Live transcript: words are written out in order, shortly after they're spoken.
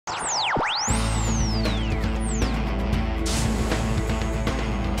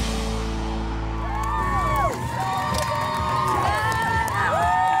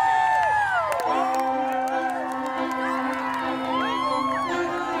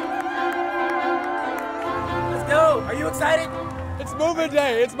Are you excited? It's moving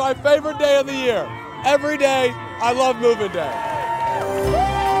day. It's my favorite day of the year. Every day, I love moving day.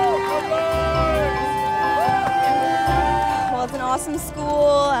 Well, it's an awesome school.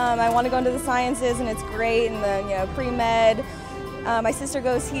 I want to go into the sciences, and it's great. And the pre-med. My sister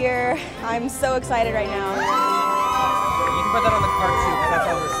goes here. I'm so excited right now. You can put that on the card too, because that's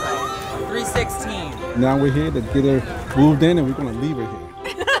all we're saying. 316. Now we're here to get her moved in, and we're going to leave her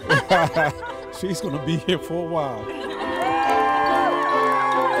here. She's going to be here for a while.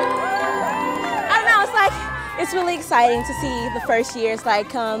 It's really exciting to see the first years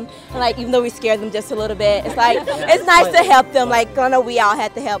come, and even though we scared them just a little bit, it's it's nice to help them. I know we all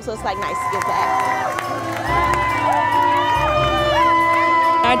had to help, so it's nice to give back.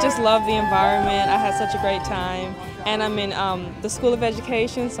 I just love the environment. I had such a great time, and I'm in the School of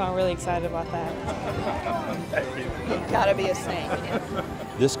Education, so I'm really excited about that. Gotta be a saint.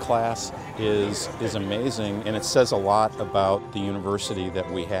 This class is amazing, and it says a lot about the university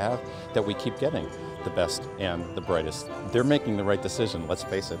that we have, that we keep getting the best and the brightest. They're making the right decision, let's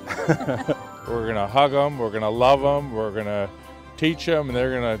face it. We're going to hug them, we're going to love them, we're going to teach them, and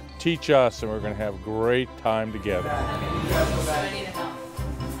they're going to teach us, and we're going to have a great time together.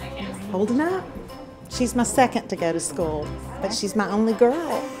 Holding up. She's my second to go to school, but she's my only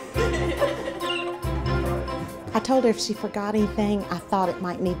girl. I told her if she forgot anything, I thought it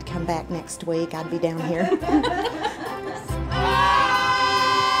might need to come back next week. I'd be down here.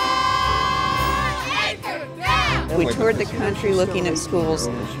 We toured the country looking at schools,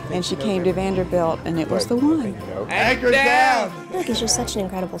 and she came to Vanderbilt, and it was the one. Anchors down! I think it's just such an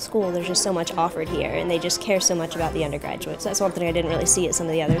incredible school. There's just so much offered here, and they just care so much about the undergraduates. That's one thing I didn't really see at some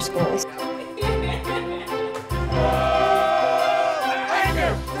of the other schools. Anchors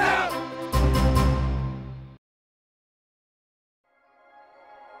down!